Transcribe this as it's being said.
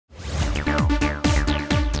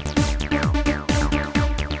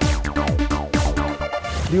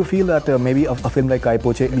Do you feel that maybe a film like Kai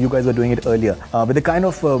Poche, you guys were doing it earlier, with the kind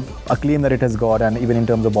of acclaim that it has got, and even in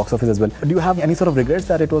terms of box office as well, do you have any sort of regrets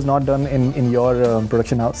that it was not done in your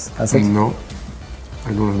production house as such? No,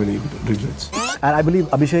 I don't have any regrets. And I believe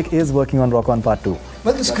Abhishek is working on Rock On Part 2.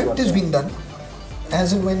 Well, the script is being done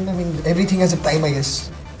as and when, everything has a time, I guess,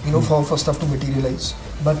 for stuff to materialize.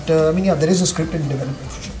 But, there is a script in development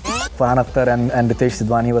for sure. Farhan Akhtar and Ritesh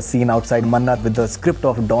Sidhwani was seen outside Mannat with the script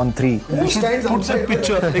of Dawn 3. Who stands outside?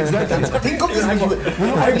 Picture, exactly. Think of this visual.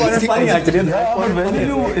 It's funny actually. Yeah, but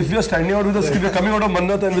if you're standing out with a script, you're coming out of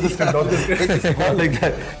Mannat and with a script, it's not like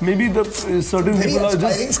that. Maybe the certain Very people are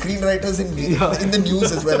aspiring just screenwriters in the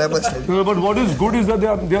news as well, I must tell you. No, but what is good is that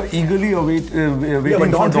they are eagerly waiting But for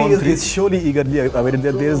Dawn 3 Dawn 3. is surely eagerly awaited.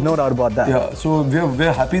 There is no doubt about that. Yeah, so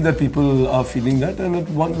we're happy that people are feeling that,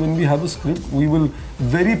 and when we have a script, we will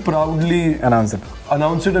very proudly Announce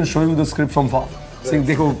it and show you the script from far. Saying,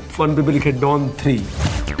 देखो fun people लिखे Dawn 3.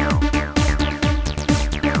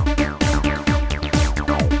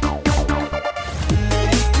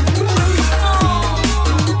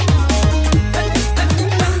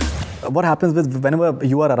 What happens with whenever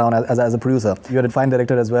you are around as a producer, you're a fine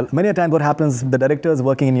director as well. Many a time what happens, the director is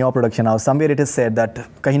working in your production house. Somewhere it is said that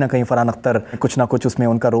कहीं ना कहीं Farhan Akhtar कुछ ना कुछ उसमें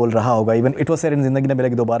उनका role रहा होगा. Even it was said in Zindagi Na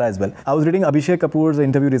Milegi Dobara as well. I was reading Abhishek Kapoor's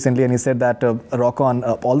interview recently, and he said that Rock On,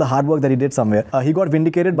 all the hard work that he did somewhere, he got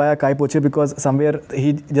vindicated by a Kai Poche because somewhere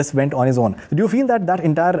he just went on his own. Do you feel that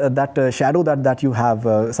entire shadow that you have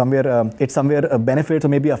it benefits or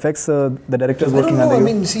maybe affects the directors working under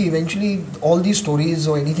you? See, eventually all these stories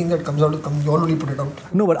or anything that comes out, you already put it out.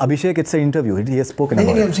 No, but Abhishek, it's an interview. He has spoken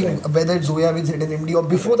about it. I'm saying whether it's Zoya with ZNMD or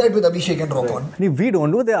before that with Abhishek and Rock On. We don't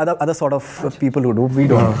do. There are other sort of people who do. We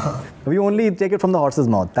don't. We only take it from the horse's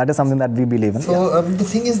mouth. That is something that we believe in. So the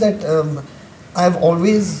thing is that I've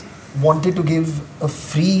always wanted to give a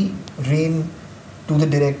free rein to the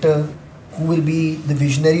director who will be the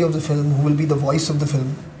visionary of the film, who will be the voice of the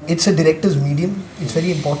film. It's a director's medium. It's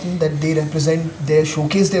very important that they represent, they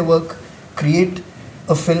showcase their work, create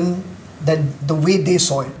a film that the way they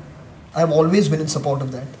saw it. I've always been in support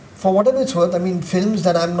of that. For whatever it's worth, films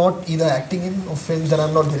that I'm not either acting in or films that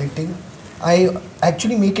I'm not directing, I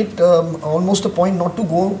actually make it almost a point not to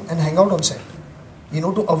go and hang out on set.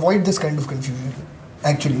 To avoid this kind of confusion,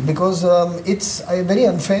 actually, because it's very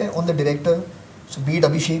unfair on the director. So be it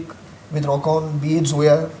Abhishek with Rock On, be it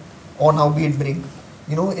Zoya, or now be it Bring.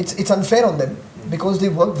 It's unfair on them because they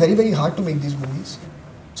work very, very hard to make these movies.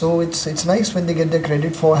 So it's nice when they get their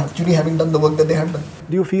credit for actually having done the work that they have done.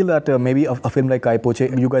 Do you feel that maybe a film like Kai Poche,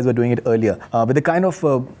 you guys were doing it earlier, with the kind of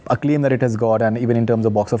acclaim that it has got, and even in terms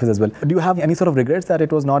of box office as well, do you have any sort of regrets that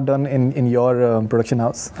it was not done in your production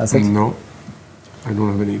house as such? No, I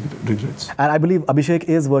don't have any regrets. And I believe Abhishek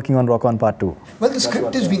is working on Rock On Part 2. Well, the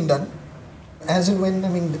script is being done as and when,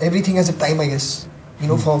 everything has a time, I guess,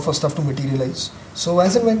 for stuff to materialize. So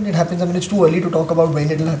as and when it happens, it's too early to talk about when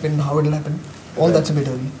it will happen, how it will happen. All that's a bit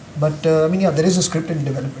early. But there is a script in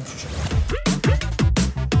development for sure.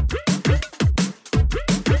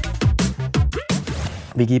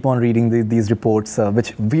 We keep on reading these reports,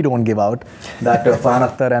 which we don't give out, that Farhan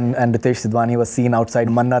Akhtar and Ritesh Sidhwani was seen outside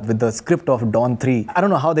Mannat with the script of Dawn 3. I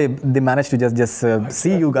don't know how they managed to just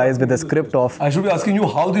see you guys with the script of... I should be asking you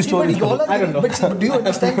how this story is. I don't know. But do you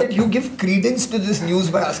understand that you give credence to this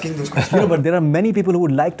news by asking this question? But there are many people who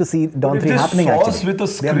would like to see Dawn 3 happening actually. With a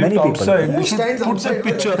script outside, Who stands put outside? a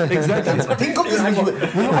picture, exactly. Think of this visual.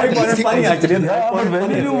 It's funny actually. Yeah,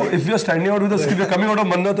 but if you're standing out with a script, you're coming out of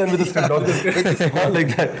Mannat and with a script, it's not like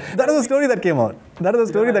that. That is a story that came out. There's a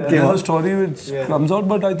story which comes out,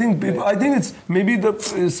 but I think it's maybe the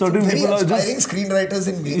certain Very people are aspiring just screenwriters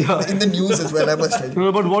in the news as well, I must tell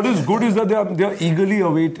you. But what is good is that they are eagerly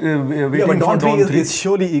waiting But for Dawn 3 Dawn 3. is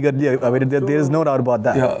surely eagerly awaited. There is no doubt about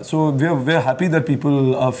that. Yeah, so we're happy that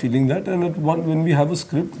people are feeling that, and when we have a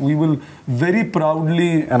script, we will very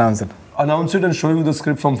proudly Announce it and show you the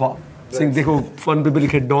script from far. Saying, देखो fun people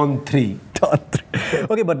लिखे Dawn 3.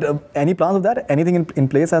 Okay, but any plans of that? Anything in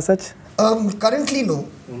place as such? Currently no.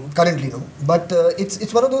 But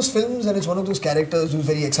it's one of those films and it's one of those characters who's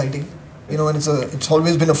very exciting. And it's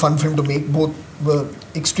always been a fun film to make. Both were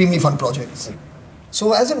extremely fun projects.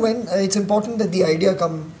 So as and when, it's important that the idea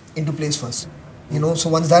come into place first. So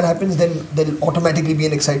once that happens, then there'll automatically be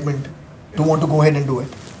an excitement to want to go ahead and do it.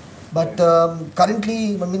 But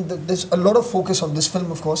currently, there's a lot of focus on this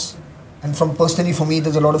film, of course. And personally for me,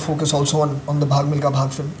 there's a lot of focus also on the Bhag Milka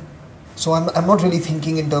Bhag film. So I'm not really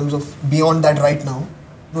thinking in terms of beyond that right now.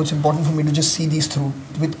 It's important for me to just see these through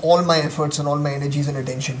with all my efforts and all my energies and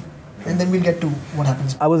attention. and then we'll get to what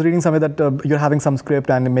happens. I was reading somewhere that you're having some script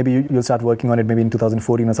and maybe you'll start working on it maybe in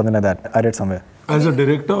 2014 or something like that. I read somewhere. As a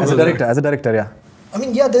director? As a director, yeah. I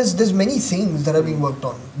mean, yeah, there's many things that are being worked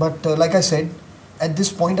on. But like I said, at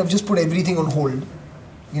this point, I've just put everything on hold.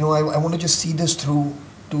 You know, I want to just see this through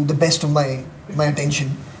to the best of my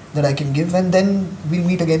attention that I can give. And then we'll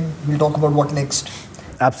meet again. We'll talk about what next.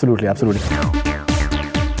 Absolutely, absolutely.